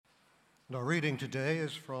And our reading today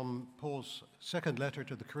is from Paul's second letter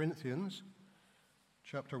to the Corinthians,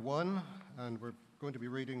 chapter 1, and we're going to be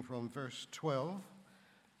reading from verse 12,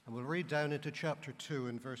 and we'll read down into chapter 2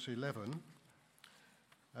 and verse 11,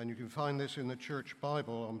 and you can find this in the Church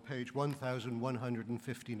Bible on page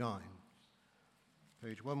 1159.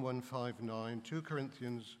 Page 1159, 2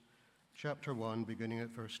 Corinthians chapter 1, beginning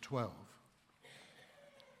at verse 12.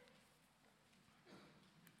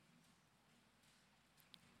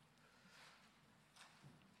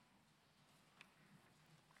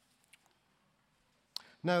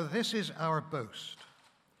 Now this is our boast.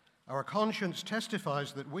 Our conscience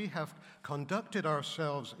testifies that we have conducted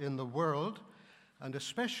ourselves in the world, and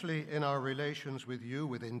especially in our relations with you,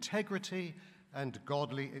 with integrity and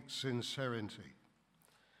godly sincerity.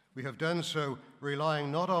 We have done so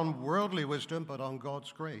relying not on worldly wisdom, but on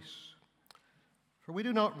God's grace. For we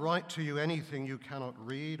do not write to you anything you cannot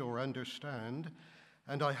read or understand,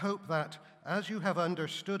 and I hope that, as you have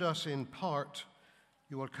understood us in part,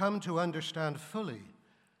 you will come to understand fully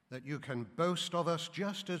that you can boast of us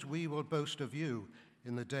just as we will boast of you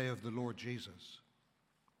in the day of the Lord Jesus.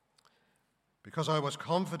 Because I was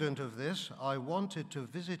confident of this, I wanted to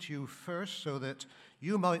visit you first so that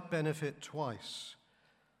you might benefit twice.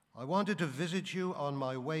 I wanted to visit you on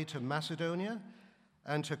my way to Macedonia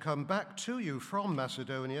and to come back to you from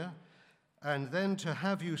Macedonia and then to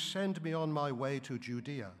have you send me on my way to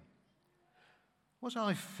Judea. Was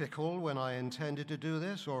I fickle when I intended to do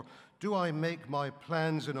this, or do I make my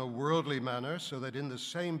plans in a worldly manner so that in the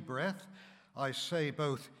same breath I say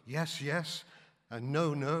both yes, yes, and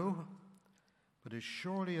no, no? But as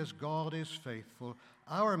surely as God is faithful,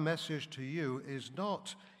 our message to you is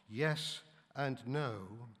not yes and no.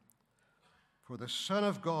 For the Son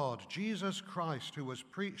of God, Jesus Christ, who was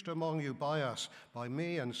preached among you by us, by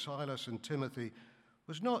me and Silas and Timothy,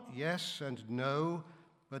 was not yes and no,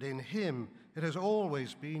 but in him it has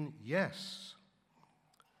always been yes.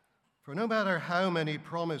 For no matter how many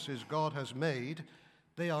promises God has made,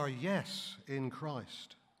 they are yes in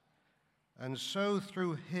Christ. And so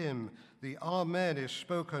through him the Amen is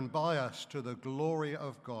spoken by us to the glory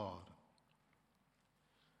of God.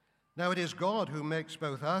 Now it is God who makes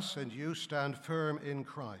both us and you stand firm in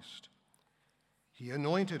Christ. He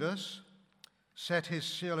anointed us, set his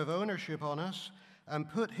seal of ownership on us, and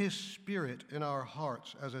put his Spirit in our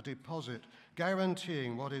hearts as a deposit,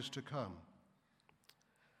 guaranteeing what is to come.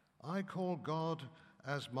 I call God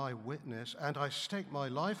as my witness, and I stake my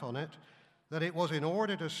life on it, that it was in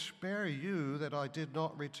order to spare you that I did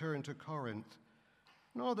not return to Corinth.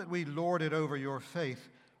 Not that we lord it over your faith,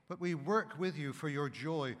 but we work with you for your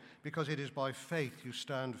joy, because it is by faith you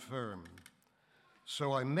stand firm.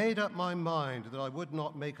 So I made up my mind that I would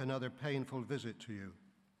not make another painful visit to you.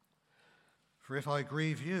 For if I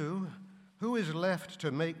grieve you, who is left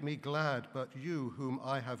to make me glad but you whom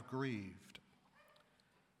I have grieved?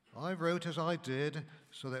 I wrote as I did,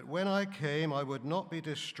 so that when I came I would not be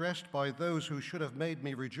distressed by those who should have made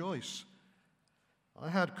me rejoice. I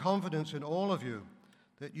had confidence in all of you,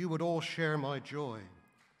 that you would all share my joy.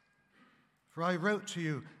 For I wrote to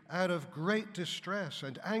you out of great distress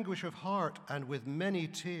and anguish of heart and with many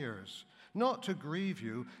tears, not to grieve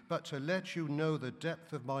you, but to let you know the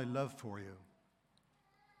depth of my love for you.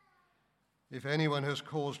 If anyone has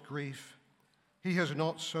caused grief, he has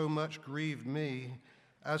not so much grieved me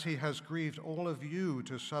as he has grieved all of you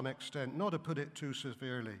to some extent, not to put it too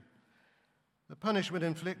severely. The punishment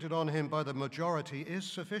inflicted on him by the majority is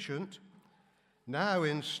sufficient. Now,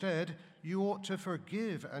 instead, you ought to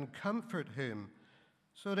forgive and comfort him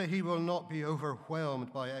so that he will not be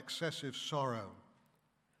overwhelmed by excessive sorrow.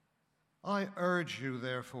 I urge you,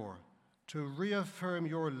 therefore, to reaffirm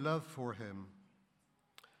your love for him.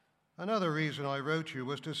 Another reason I wrote you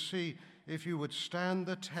was to see if you would stand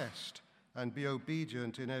the test and be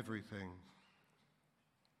obedient in everything.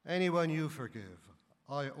 Anyone you forgive,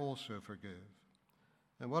 I also forgive.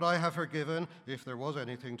 And what I have forgiven, if there was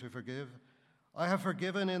anything to forgive, I have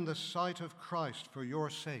forgiven in the sight of Christ for your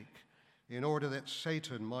sake, in order that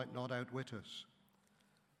Satan might not outwit us.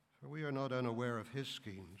 For we are not unaware of his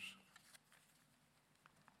schemes.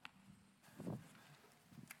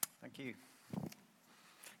 Thank you.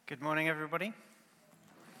 Good morning, everybody.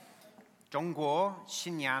 中国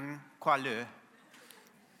新年快乐.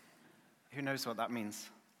 Who knows what that means?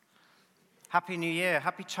 Happy New Year,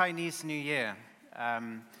 Happy Chinese New Year.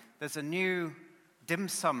 There's a new dim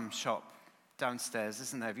sum shop downstairs,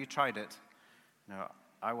 isn't there? Have you tried it? No,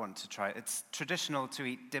 I want to try it. It's traditional to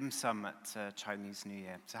eat dim sum at Chinese New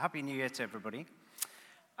Year. So Happy New Year to everybody.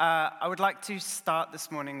 I would like to start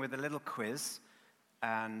this morning with a little quiz.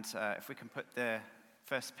 And if we can put the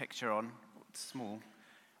first picture on, it's small.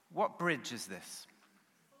 What bridge is this?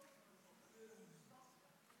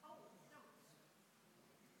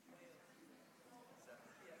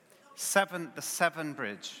 The Severn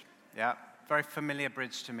Bridge. Yeah, very familiar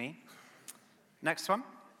bridge to me. Next one.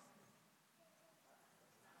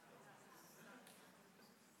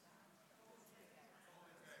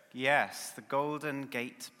 Yes, the Golden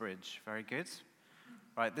Gate Bridge. Very good.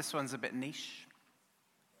 Right, this one's a bit niche.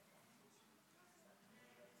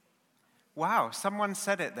 Wow, someone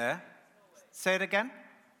said it there. Say it again.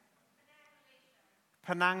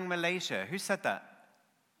 Penang, Malaysia. Who said that?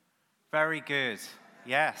 Very good.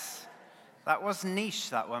 Yes. That was niche,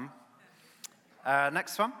 that one.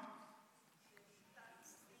 Next one.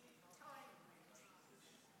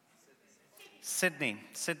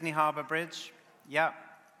 Sydney Harbour Bridge. Yeah.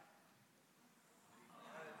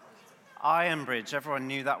 Iron Bridge. Everyone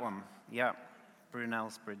knew that one. Yeah.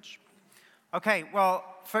 Brunel's Bridge. Okay, well,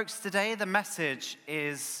 folks, today the message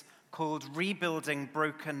is called Rebuilding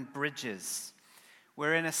Broken Bridges.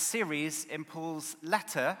 We're in a series in Paul's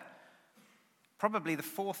letter, probably the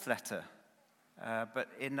fourth letter, but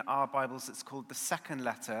in our Bibles it's called the second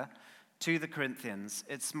letter to the Corinthians.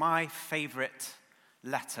 It's my favorite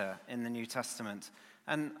letter in the New Testament.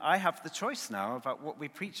 And I have the choice now about what we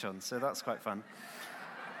preach on, so that's quite fun.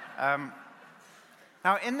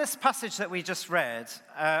 Now, in this passage that we just read,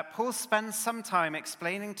 Paul spends some time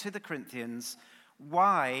explaining to the Corinthians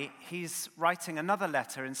why he's writing another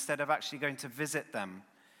letter instead of actually going to visit them.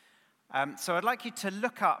 So I'd like you to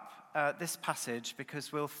look up this passage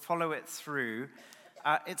because we'll follow it through.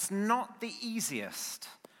 It's not the easiest,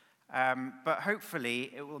 but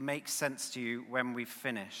hopefully it will make sense to you when we've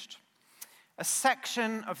finished. A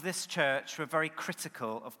section of this church were very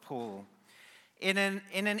critical of Paul. In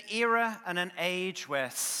an era and an age where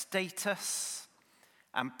status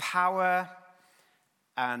and power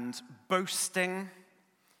and boasting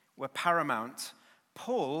were paramount,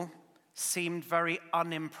 Paul seemed very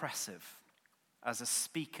unimpressive as a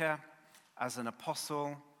speaker, as an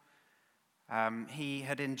apostle. He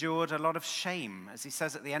had endured a lot of shame, as he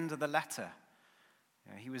says at the end of the letter.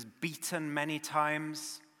 He was beaten many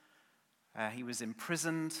times. He was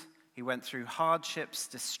imprisoned. He went through hardships,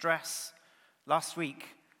 distress. Last week,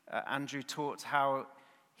 Andrew taught how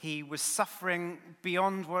he was suffering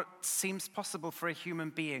beyond what seems possible for a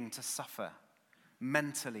human being to suffer,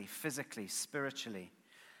 mentally, physically, spiritually.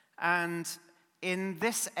 And in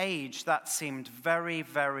this age, that seemed very,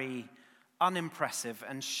 very unimpressive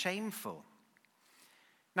and shameful.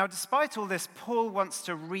 Now, despite all this, Paul wants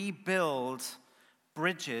to rebuild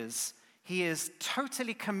bridges. He is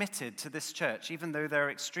totally committed to this church, even though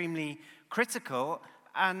they're extremely critical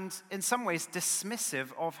and in some ways dismissive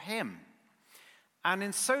of him. And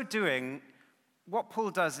in so doing, what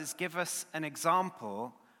Paul does is give us an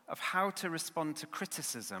example of how to respond to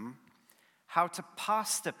criticism, how to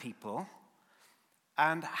pastor people,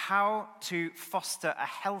 and how to foster a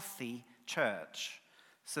healthy church.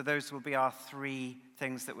 So those will be our three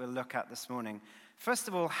things that we'll look at this morning. First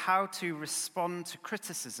of all, how to respond to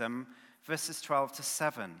criticism, verses 12 to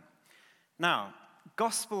 7. Now,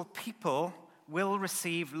 gospel people will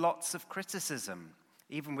receive lots of criticism,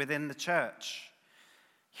 even within the church.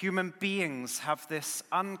 Human beings have this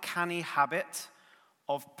uncanny habit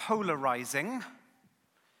of polarizing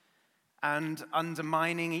and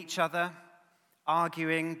undermining each other,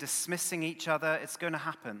 arguing, dismissing each other. It's going to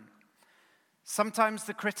happen. Sometimes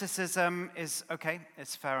the criticism is, okay,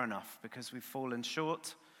 it's fair enough because we've fallen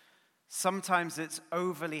short. Sometimes it's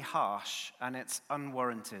overly harsh and it's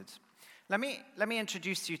unwarranted. Let me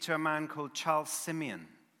introduce you to a man called Charles Simeon.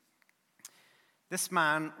 This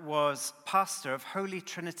man was pastor of Holy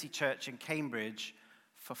Trinity Church in Cambridge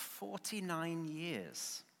for 49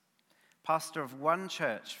 years. Pastor of one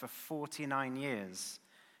church for 49 years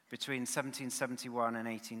between 1771 and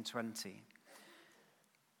 1820.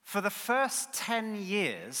 For the first 10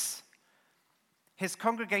 years, his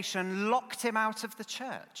congregation locked him out of the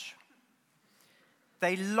church.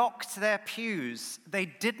 They locked their pews. They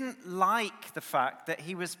didn't like the fact that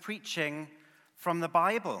he was preaching from the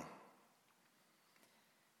Bible.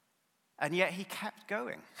 And yet he kept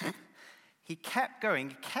going. He kept going.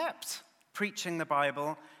 He kept preaching the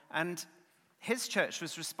Bible. And his church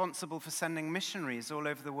was responsible for sending missionaries all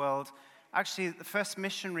over the world. Actually, the first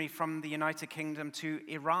missionary from the United Kingdom to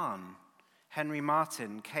Iran, Henry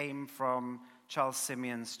Martin, came from Charles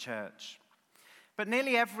Simeon's church. But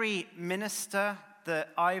nearly every minister that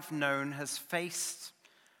I've known has faced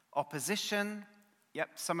opposition. Yep,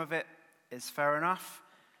 some of it is fair enough,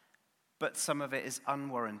 but some of it is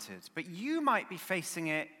unwarranted. But you might be facing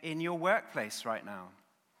it in your workplace right now,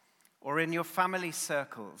 or in your family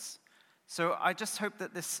circles. So I just hope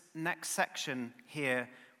that this next section here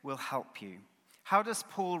will help you. How does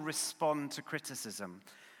Paul respond to criticism?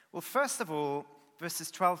 Well, first of all, verses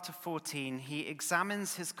 12 to 14, he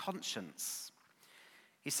examines his conscience.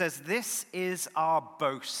 He says, "This is our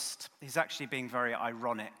boast." He's actually being very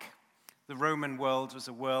ironic. The Roman world was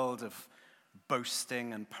a world of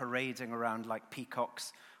boasting and parading around like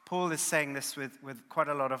peacocks. Paul is saying this with quite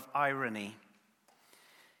a lot of irony.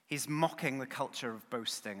 He's mocking the culture of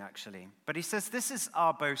boasting, actually. But he says, "This is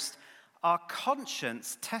our boast. Our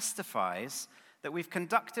conscience testifies that we've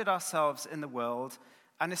conducted ourselves in the world,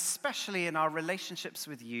 and especially in our relationships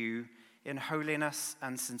with you, in holiness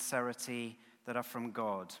and sincerity that are from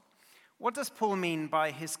God." What does Paul mean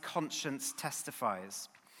by his conscience testifies?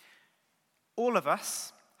 All of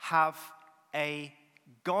us have a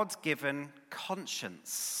God-given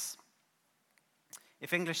conscience.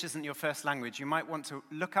 If English isn't your first language, you might want to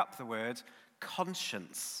look up the word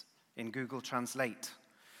conscience in Google Translate.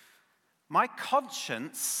 My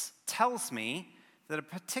conscience tells me that a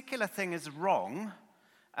particular thing is wrong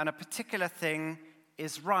and a particular thing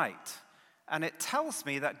is right. And it tells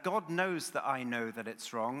me that God knows that I know that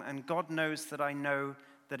it's wrong, and God knows that I know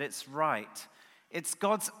that it's right. It's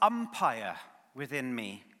God's umpire within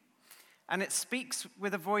me. And it speaks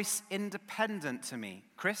with a voice independent to me.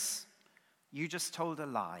 Chris, you just told a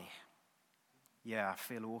lie. Yeah, I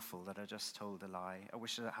feel awful that I just told a lie. I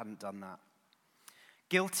wish I hadn't done that.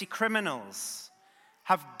 Guilty criminals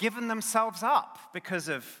have given themselves up because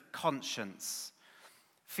of conscience.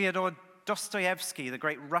 Fyodor Dostoevsky, the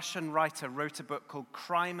great Russian writer, wrote a book called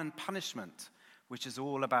Crime and Punishment, which is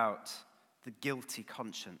all about the guilty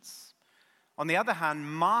conscience. On the other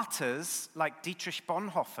hand, martyrs like Dietrich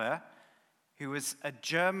Bonhoeffer, who was a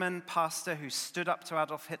German pastor who stood up to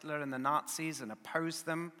Adolf Hitler and the Nazis and opposed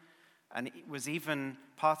them, and was even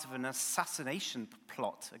part of an assassination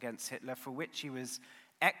plot against Hitler for which he was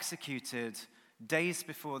executed days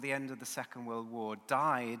before the end of the Second World War,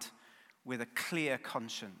 died with a clear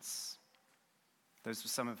conscience. Those were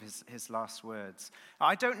some of his last words.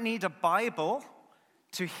 I don't need a Bible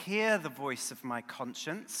to hear the voice of my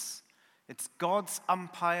conscience. It's God's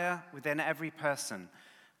umpire within every person.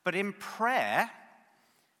 But in prayer,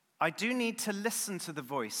 I do need to listen to the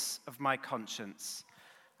voice of my conscience.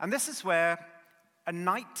 And this is where a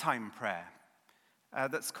nighttime prayer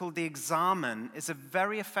that's called the Examen is a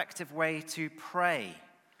very effective way to pray.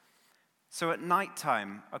 So at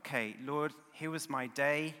nighttime, okay, Lord, here was my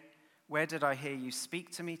day. Where did I hear you speak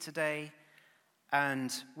to me today?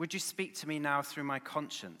 And would you speak to me now through my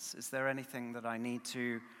conscience? Is there anything that I need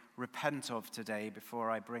to repent of today before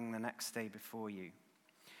I bring the next day before you?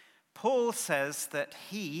 Paul says that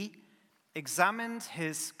he examined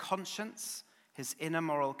his conscience, his inner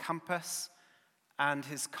moral compass, and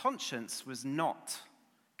his conscience was not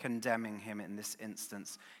condemning him in this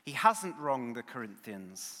instance. He hasn't wronged the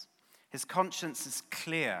Corinthians. His conscience is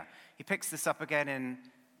clear. He picks this up again in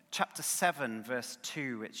chapter 7, verse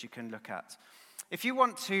 2, which you can look at. If you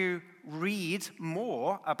want to read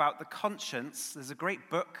more about the conscience, there's a great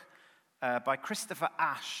book by Christopher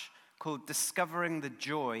Ash called Discovering the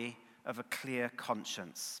Joy of a Clear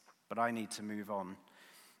Conscience. But I need to move on.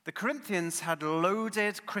 The Corinthians had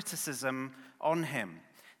loaded criticism on him.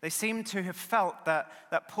 They seemed to have felt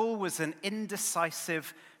that Paul was an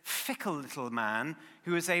indecisive, fickle little man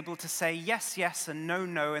who was able to say yes, yes, and no,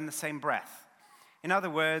 no in the same breath. In other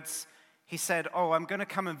words, he said, oh, I'm going to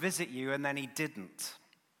come and visit you, and then he didn't.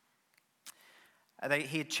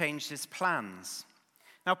 He had changed his plans.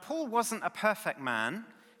 Now, Paul wasn't a perfect man.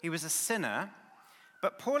 He was a sinner.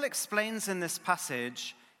 But Paul explains in this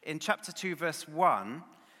passage, in chapter 2, verse 1,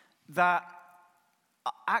 that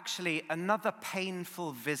actually another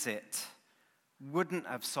painful visit wouldn't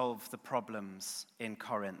have solved the problems in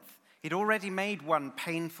Corinth. He'd already made one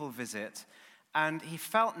painful visit, and he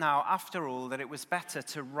felt now, after all, that it was better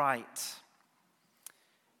to write.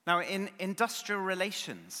 Now, in industrial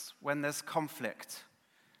relations, when there's conflict,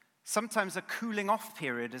 sometimes a cooling off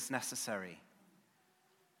period is necessary.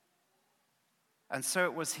 And so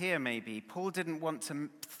it was here, maybe. Paul didn't want to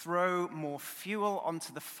throw more fuel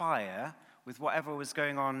onto the fire with whatever was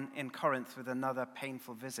going on in Corinth with another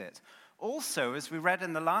painful visit. Also, as we read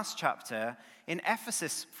in the last chapter, in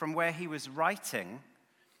Ephesus, from where he was writing,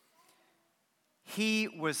 he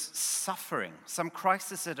was suffering. Some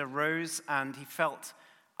crisis had arose, and he felt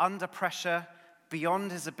under pressure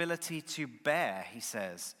beyond his ability to bear, he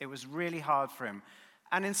says. It was really hard for him.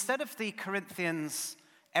 And instead of the Corinthians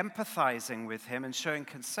empathizing with him and showing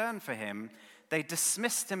concern for him, they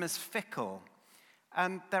dismissed him as fickle.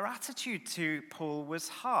 And their attitude to Paul was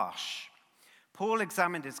harsh. Paul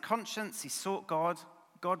examined his conscience, he sought God,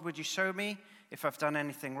 God, would you show me if I've done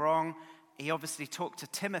anything wrong? He obviously talked to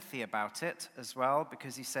Timothy about it as well,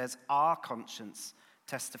 because he says our conscience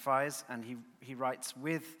testifies, and he writes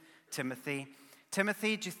with Timothy.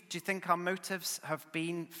 Timothy, do you think our motives have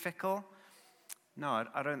been fickle? No,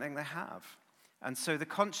 I don't think they have. And so the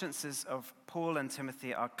consciences of Paul and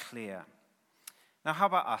Timothy are clear. Now, how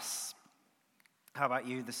about us? How about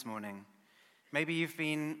you this morning? Maybe you've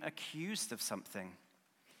been accused of something.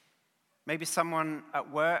 Maybe someone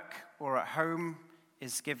at work or at home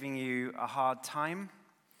is giving you a hard time.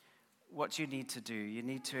 What do you need to do? You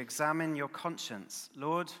need to examine your conscience.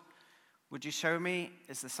 Lord, would you show me?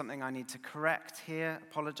 Is there something I need to correct here,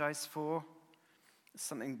 apologize for? It's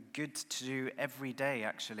something good to do every day,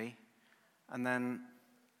 actually. And then,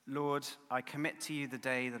 Lord, I commit to you the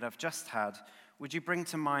day that I've just had. Would you bring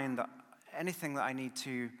to mind that anything that I need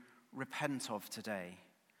to repent of today?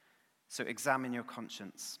 So examine your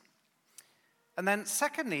conscience. And then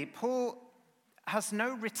secondly, Paul has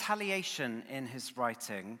no retaliation in his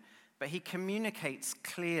writing, but he communicates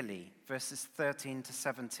clearly, verses 13 to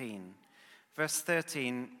 17. Verse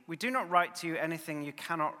 13, we do not write to you anything you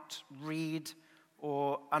cannot read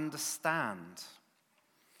or understand.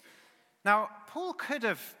 Now, Paul could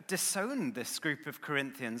have disowned this group of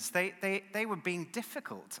Corinthians. They were being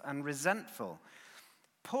difficult and resentful.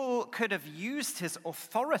 Paul could have used his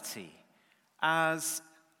authority as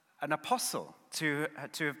an apostle to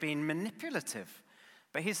have been manipulative,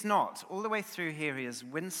 but he's not. All the way through here, he is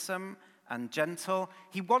winsome and gentle.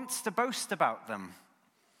 He wants to boast about them,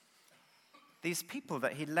 these people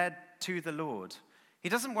that he led to the Lord. He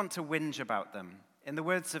doesn't want to whinge about them. In the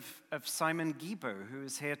words of Simon Guillebaud, who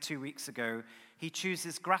was here 2 weeks ago, he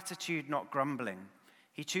chooses gratitude, not grumbling.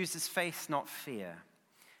 He chooses faith, not fear.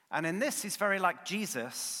 And in this, he's very like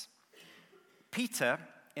Jesus. Peter,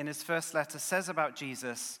 in his first letter, says about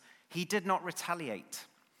Jesus, he did not retaliate.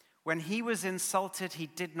 When he was insulted, he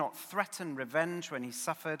did not threaten revenge when he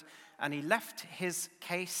suffered, and he left his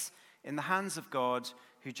case in the hands of God,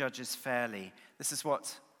 who judges fairly. This is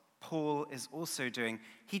what Paul is also doing.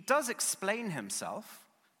 He does explain himself,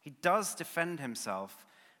 he does defend himself,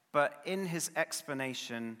 but in his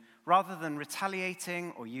explanation, rather than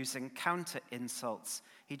retaliating or using counter-insults,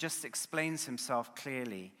 he just explains himself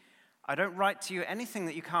clearly. I don't write to you anything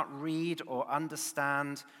that you can't read or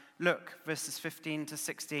understand. Look, verses 15 to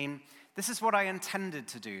 16, this is what I intended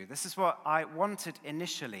to do. This is what I wanted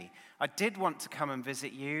initially. I did want to come and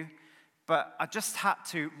visit you, but I just had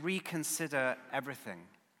to reconsider everything.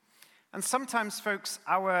 And sometimes, folks,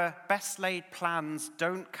 our best laid plans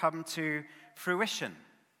don't come to fruition.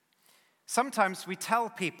 Sometimes we tell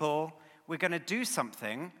people we're going to do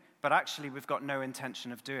something, but actually we've got no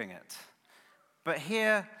intention of doing it. But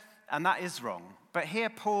here, and that is wrong, but here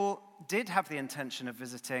Paul did have the intention of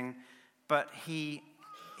visiting, but he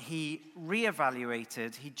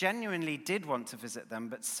reevaluated. He genuinely did want to visit them,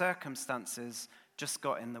 but circumstances just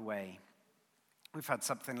got in the way. We've had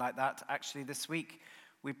something like that actually this week.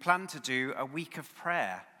 We plan to do a week of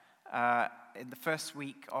prayer in the first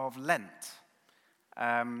week of Lent.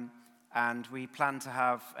 And we plan to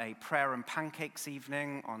have a prayer and pancakes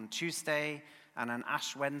evening on Tuesday and an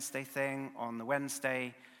Ash Wednesday thing on the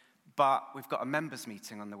Wednesday. But we've got a members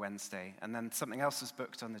meeting on the Wednesday, and then something else was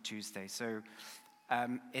booked on the Tuesday. So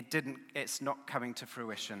it's not coming to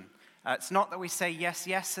fruition. It's not that we say yes,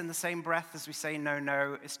 yes in the same breath as we say no,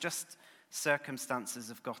 no. It's just circumstances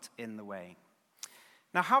have got in the way.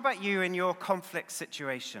 Now, how about you in your conflict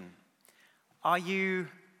situation? Are you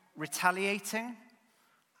retaliating?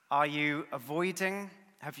 Are you avoiding?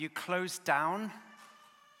 Have you closed down?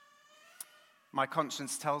 My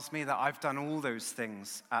conscience tells me that I've done all those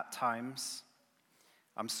things at times.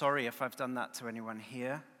 I'm sorry if I've done that to anyone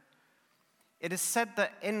here. It is said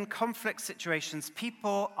that in conflict situations,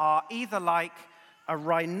 people are either like a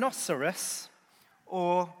rhinoceros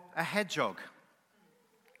or a hedgehog.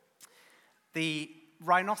 The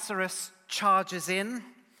rhinoceros charges in,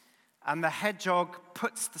 and the hedgehog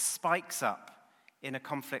puts the spikes up in a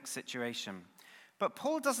conflict situation. But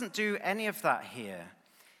Paul doesn't do any of that here.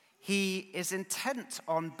 He is intent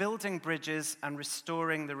on building bridges and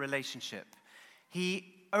restoring the relationship.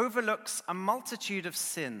 He overlooks a multitude of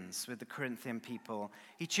sins with the Corinthian people.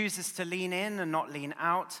 He chooses to lean in and not lean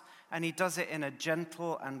out, and he does it in a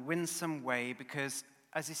gentle and winsome way because,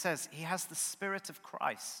 as he says, he has the Spirit of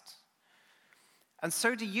Christ. And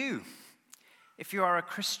so do you. If you are a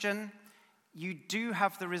Christian, you do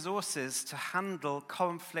have the resources to handle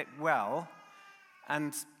conflict well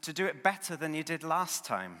and to do it better than you did last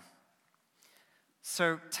time.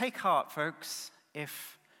 So take heart, folks.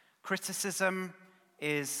 If criticism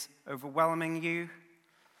is overwhelming you,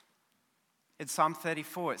 In Psalm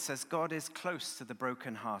 34, it says, God is close to the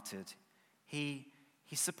brokenhearted. He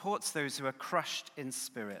supports those who are crushed in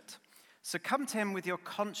spirit. So come to him with your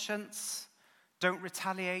conscience. Don't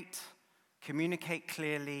retaliate. Communicate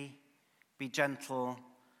clearly. Be gentle.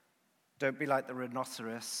 Don't be like the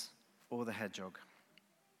rhinoceros or the hedgehog.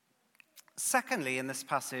 Secondly, in this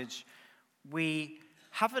passage, we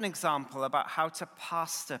have an example about how to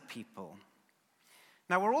pastor people.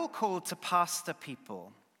 Now, we're all called to pastor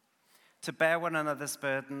people, to bear one another's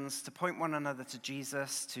burdens, to point one another to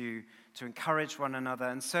Jesus, to encourage one another.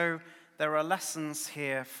 And so there are lessons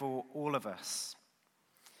here for all of us.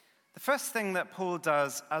 The first thing that Paul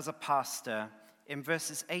does as a pastor in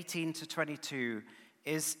verses 18 to 22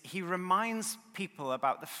 is he reminds people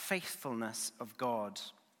about the faithfulness of God.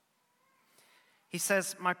 He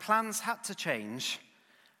says, my plans had to change,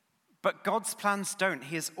 but God's plans don't.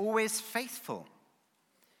 He is always faithful.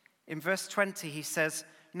 In verse 20, he says,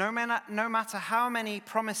 no matter how many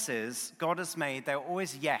promises God has made, they're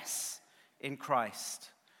always yes in Christ.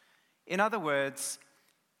 In other words,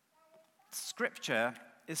 Scripture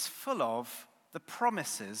is full of the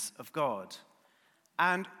promises of God,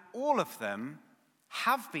 and all of them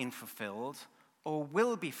have been fulfilled or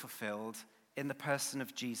will be fulfilled in the person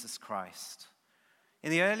of Jesus Christ. In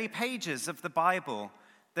the early pages of the Bible,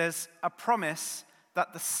 there's a promise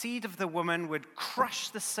that the seed of the woman would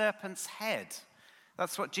crush the serpent's head.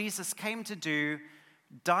 That's what Jesus came to do,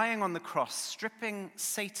 dying on the cross, stripping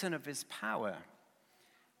Satan of his power.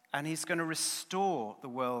 And he's going to restore the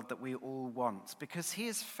world that we all want because he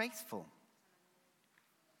is faithful.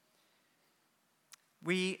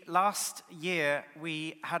 Last year,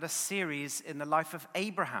 we had a series in the life of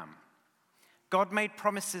Abraham. God made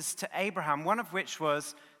promises to Abraham, one of which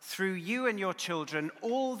was, through you and your children,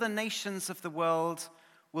 all the nations of the world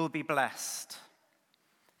will be blessed.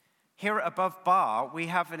 Here at Above Bar, we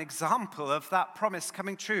have an example of that promise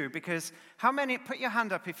coming true because how many, put your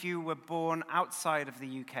hand up if you were born outside of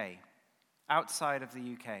the UK. Outside of the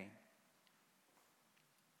UK.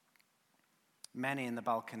 Many in the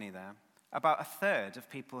balcony there. About a third of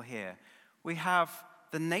people here. We have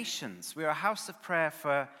the nations. We are a house of prayer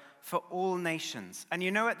for all nations. And you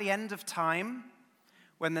know, at the end of time,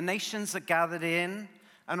 when the nations are gathered in,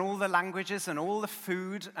 and all the languages and all the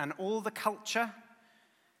food and all the culture,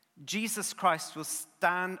 Jesus Christ will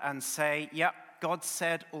stand and say, yep, God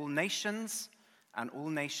said all nations, and all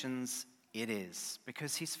nations it is,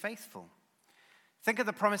 because he's faithful. Think of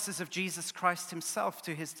the promises of Jesus Christ himself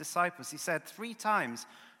to his disciples. He said 3 times,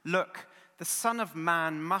 look, the Son of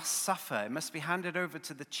Man must suffer. It must be handed over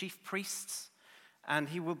to the chief priests, and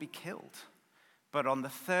he will be killed. But on the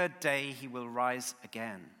 3rd day, he will rise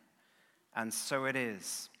again. And so it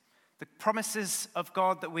is. The promises of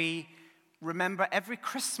God that we remember every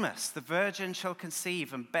Christmas, the virgin shall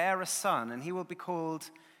conceive and bear a son, and he will be called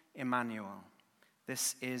Emmanuel.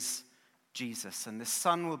 This is Jesus, and this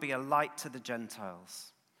son will be a light to the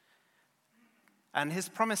Gentiles. And his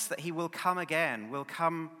promise that he will come again will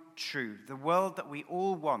come true. The world that we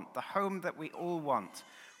all want, the home that we all want,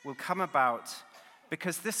 will come about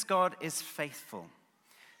because this God is faithful.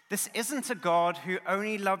 This isn't a God who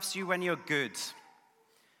only loves you when you're good.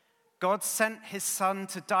 God sent his son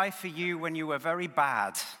to die for you when you were very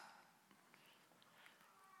bad.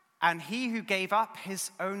 And he who gave up his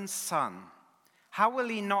own son, how will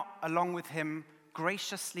he not, along with him,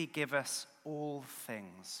 graciously give us all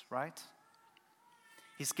things, right?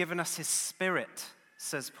 He's given us his spirit,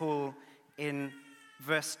 says Paul in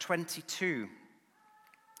verse 22.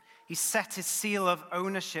 He set his seal of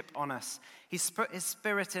ownership on us. He's put his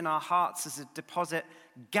spirit in our hearts as a deposit,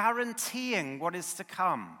 guaranteeing what is to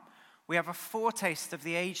come. We have a foretaste of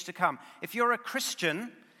the age to come. If you're a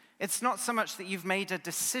Christian, it's not so much that you've made a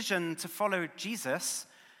decision to follow Jesus,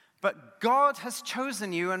 but God has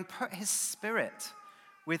chosen you and put his spirit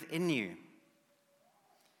within you.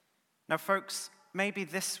 Now, folks, maybe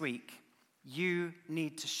this week you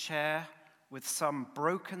need to share with some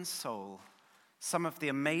broken soul some of the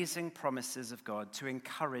amazing promises of God, to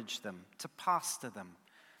encourage them, to pastor them,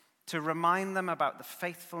 to remind them about the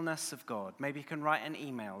faithfulness of God. Maybe you can write an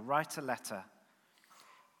email, write a letter.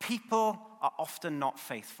 People are often not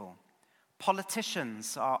faithful.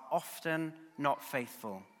 Politicians are often not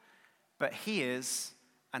faithful. But he is,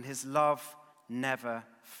 and his love never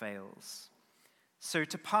fails. So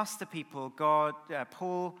to pastor people,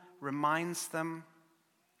 Paul reminds the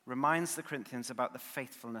Corinthians about the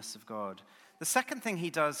faithfulness of God. The second thing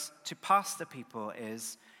he does to pastor people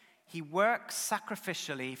is he works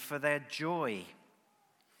sacrificially for their joy.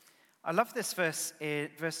 I love this verse,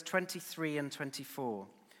 verse 23 and 24.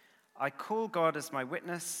 I call God as my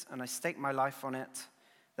witness, and I stake my life on it,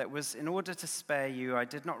 that was in order to spare you, I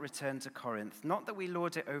did not return to Corinth. Not that we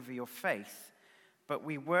lord it over your faith, but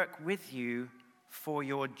we work with you for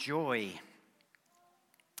your joy.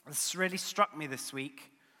 This really struck me this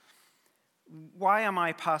week. Why am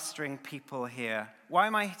I pastoring people here? Why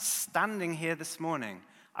am I standing here this morning?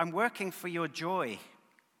 I'm working for your joy.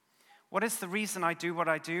 What is the reason I do what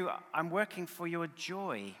I do? I'm working for your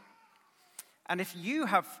joy. And if you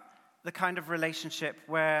have the kind of relationship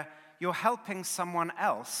where you're helping someone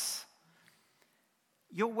else,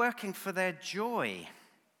 you're working for their joy.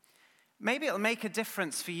 Maybe it'll make a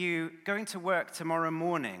difference for you going to work tomorrow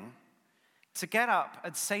morning to get up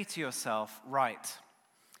and say to yourself, right,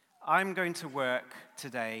 I'm going to work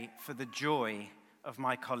today for the joy of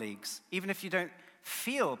my colleagues. Even if you don't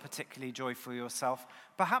feel particularly joyful yourself,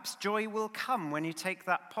 perhaps joy will come when you take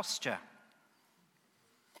that posture.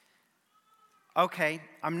 Okay,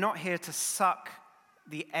 I'm not here to suck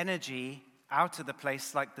the energy out of the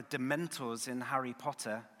place like the Dementors in Harry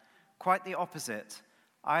Potter. Quite the opposite.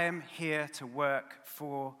 I am here to work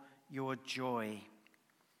for your joy.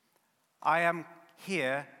 I am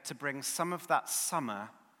here to bring some of that summer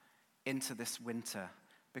into this winter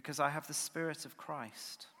because I have the Spirit of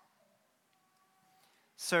Christ.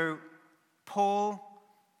 So Paul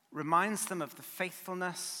reminds them of the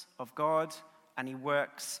faithfulness of God, and he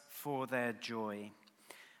works for their joy.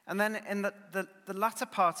 And then in the latter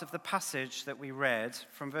part of the passage that we read,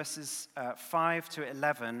 from verses 5 to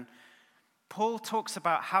 11, Paul talks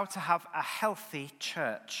about how to have a healthy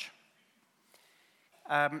church.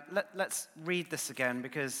 Let's read this again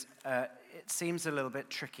because it seems a little bit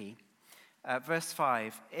tricky. Verse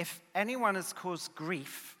 5, if anyone has caused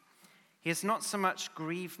grief, he has not so much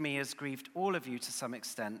grieved me as grieved all of you to some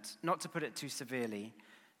extent, not to put it too severely.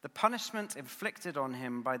 The punishment inflicted on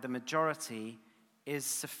him by the majority is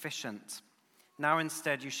sufficient. Now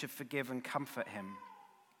instead you should forgive and comfort him.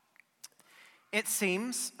 It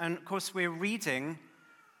seems, and of course we're reading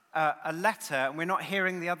a letter and we're not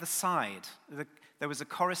hearing the other side. There was a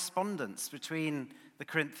correspondence between the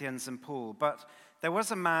Corinthians and Paul, but there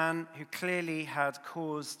was a man who clearly had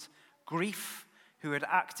caused grief, who had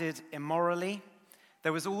acted immorally.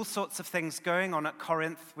 There was all sorts of things going on at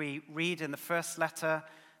Corinth. We read in the first letter,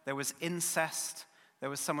 there was incest,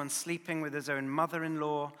 there was someone sleeping with his own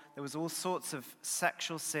mother-in-law, there was all sorts of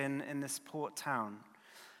sexual sin in this port town.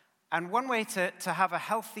 And one way to have a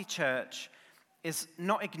healthy church is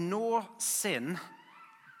not ignore sin,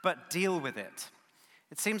 but deal with it.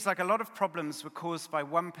 It seems like a lot of problems were caused by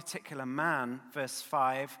one particular man, verse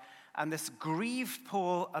 5, and this grieved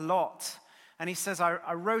Paul a lot. And he says,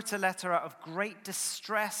 I wrote a letter out of great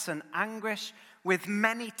distress and anguish with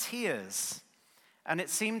many tears. And it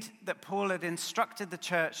seemed that Paul had instructed the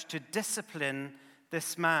church to discipline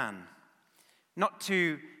this man, not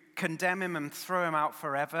to condemn him and throw him out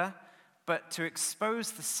forever, but to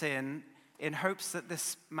expose the sin in hopes that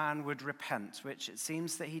this man would repent, which it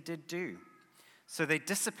seems that he did do. So they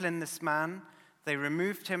disciplined this man, they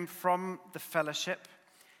removed him from the fellowship,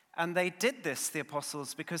 and they did this, the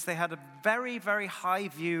apostles, because they had a very, very high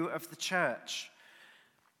view of the church.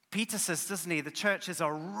 Peter says, doesn't he, the church is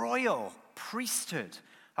a royal priesthood,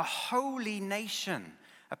 a holy nation,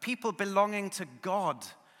 a people belonging to God.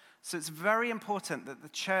 So it's very important that the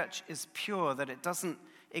church is pure, that it doesn't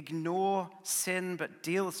ignore sin but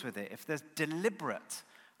deals with it. If there's deliberate,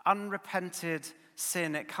 unrepented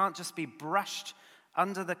sin, it can't just be brushed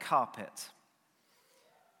under the carpet.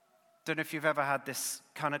 Don't know if you've ever had this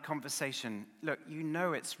kind of conversation. Look, you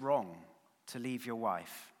know it's wrong to leave your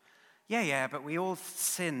wife. Yeah, but we all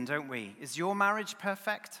sin, don't we? Is your marriage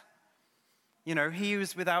perfect? You know, he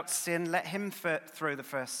who's without sin, let him throw the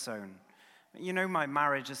first stone. You know, my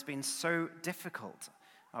marriage has been so difficult.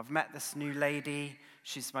 I've met this new lady.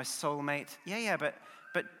 She's my soulmate. Yeah,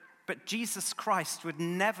 but Jesus Christ would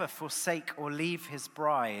never forsake or leave his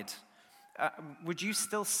bride. Would you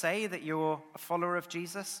still say that you're a follower of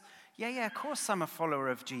Jesus? Yeah, of course I'm a follower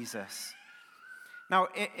of Jesus. Now,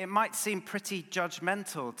 it might seem pretty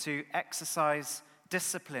judgmental to exercise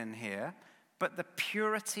discipline here, but the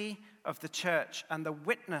purity of the church and the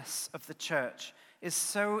witness of the church is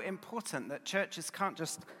so important that churches can't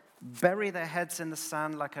just bury their heads in the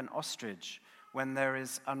sand like an ostrich when there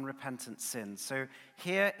is unrepentant sin. So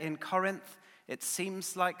here in Corinth, it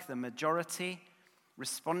seems like the majority,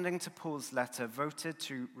 responding to Paul's letter, voted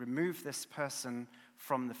to remove this person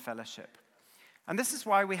from the fellowship. And this is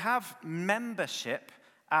why we have membership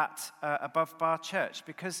at Above Bar Church,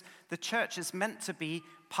 because the church is meant to be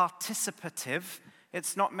participative.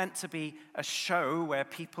 It's not meant to be a show where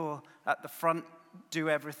people at the front do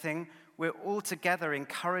everything. We're all together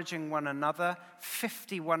encouraging one another,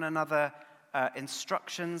 50 one another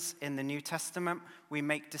instructions in the New Testament. We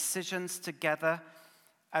make decisions together.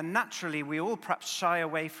 And naturally, we all perhaps shy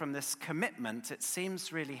away from this commitment. It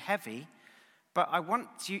seems really heavy. But I want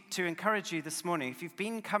to encourage you this morning, if you've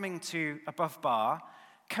been coming to Above Bar,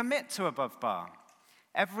 commit to Above Bar.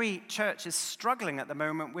 Every church is struggling at the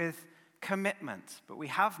moment with commitment. But we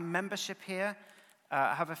have membership here.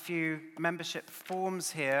 I have a few membership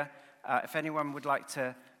forms here if anyone would like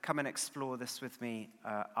to come and explore this with me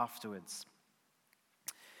afterwards.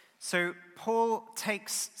 So Paul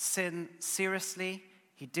takes sin seriously.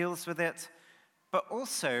 He deals with it. But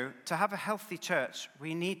also, to have a healthy church,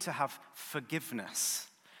 we need to have forgiveness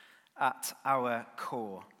at our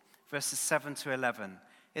core. Verses 7 to 11.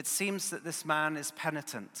 It seems that this man is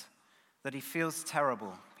penitent, that he feels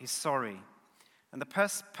terrible, he's sorry. And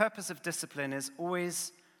the purpose of discipline is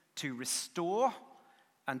always to restore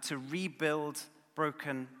and to rebuild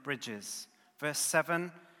broken bridges. Verse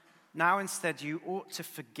 7, now instead you ought to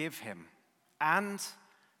forgive him and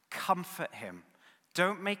comfort him.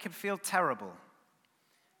 Don't make him feel terrible.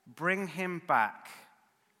 Bring him back.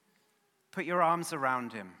 Put your arms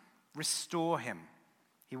around him. Restore him.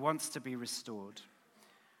 He wants to be restored.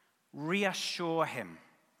 Reassure him.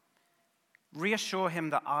 Reassure him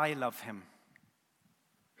that I love him.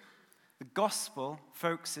 The gospel,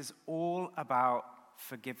 folks, is all about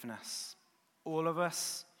forgiveness. All of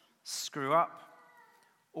us screw up.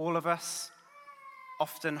 All of us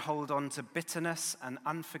often hold on to bitterness and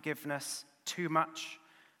unforgiveness too much,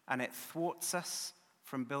 and it thwarts us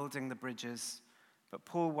from building the bridges. But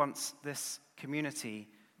Paul wants this community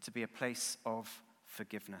to be a place of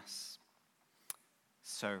forgiveness.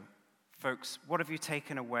 So, folks, what have you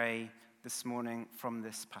taken away this morning from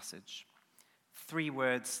this passage? 3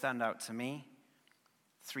 words stand out to me.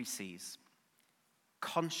 3 C's.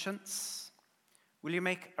 Conscience. Will you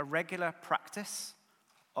make a regular practice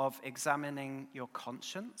of examining your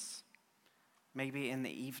conscience? Maybe in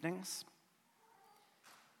the evenings.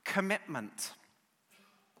 Commitment.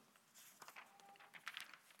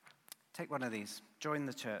 Take one of these. Join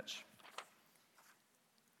the church.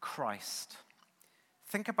 Christ.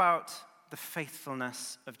 Think about the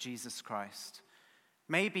faithfulness of Jesus Christ.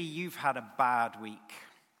 Maybe you've had a bad week.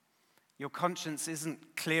 Your conscience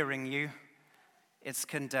isn't clearing you, it's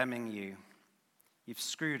condemning you. You've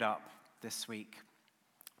screwed up this week.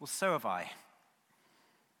 Well, so have I.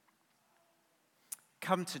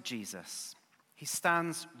 Come to Jesus. He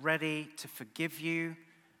stands ready to forgive you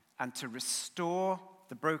and to restore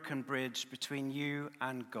the broken bridge between you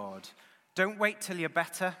and God. Don't wait till you're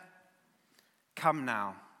better. Come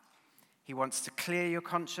now. He wants to clear your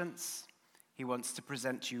conscience. He wants to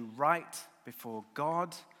present you right before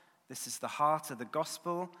God. This is the heart of the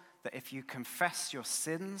gospel, that if you confess your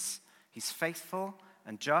sins, he's faithful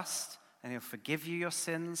and just, and he'll forgive you your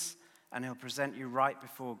sins, and he'll present you right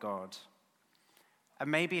before God.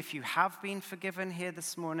 And maybe if you have been forgiven here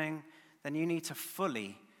this morning, then you need to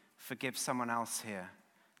fully forgive someone else here.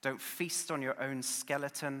 Don't feast on your own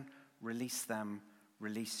skeleton. Release them.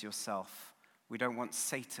 Release yourself. We don't want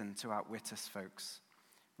Satan to outwit us, folks.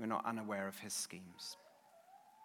 We're not unaware of his schemes.